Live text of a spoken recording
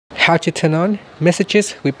how to turn on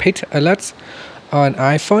messages repeat alerts on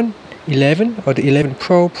iPhone 11 or the 11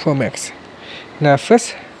 Pro Max. Now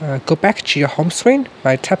first, go back to your home screen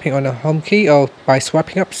by tapping on the home key or by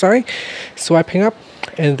swiping up,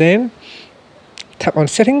 and then tap on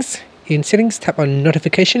settings. In settings, tap on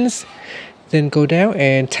notifications, then go down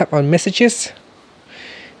and tap on messages.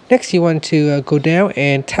 Next, you want to go down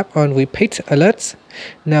and tap on repeat alerts.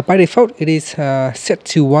 Now by default it is set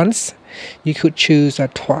to once. You could choose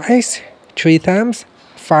twice, 3 times,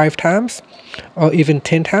 5 times, or even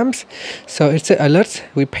 10 times. So it's the alerts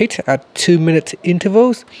repeat at 2-minute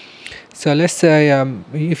intervals. So let's say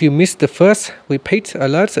if you miss the first repeat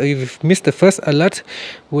alert, or if you miss the first alert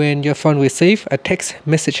when your phone receives a text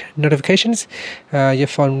message notifications, your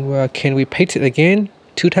phone can repeat it again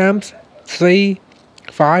 2 times, 3,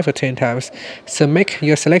 5 or 10 times. So make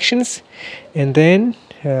your selections and then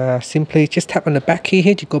simply just tap on the back key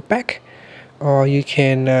here to go back, or you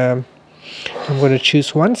can I'm going to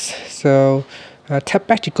choose once, so tap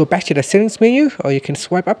back to go back to the settings menu, or you can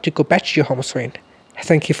swipe up to go back to your home screen.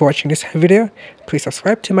 Thank you for watching this video. Please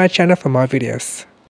subscribe to my channel for more videos.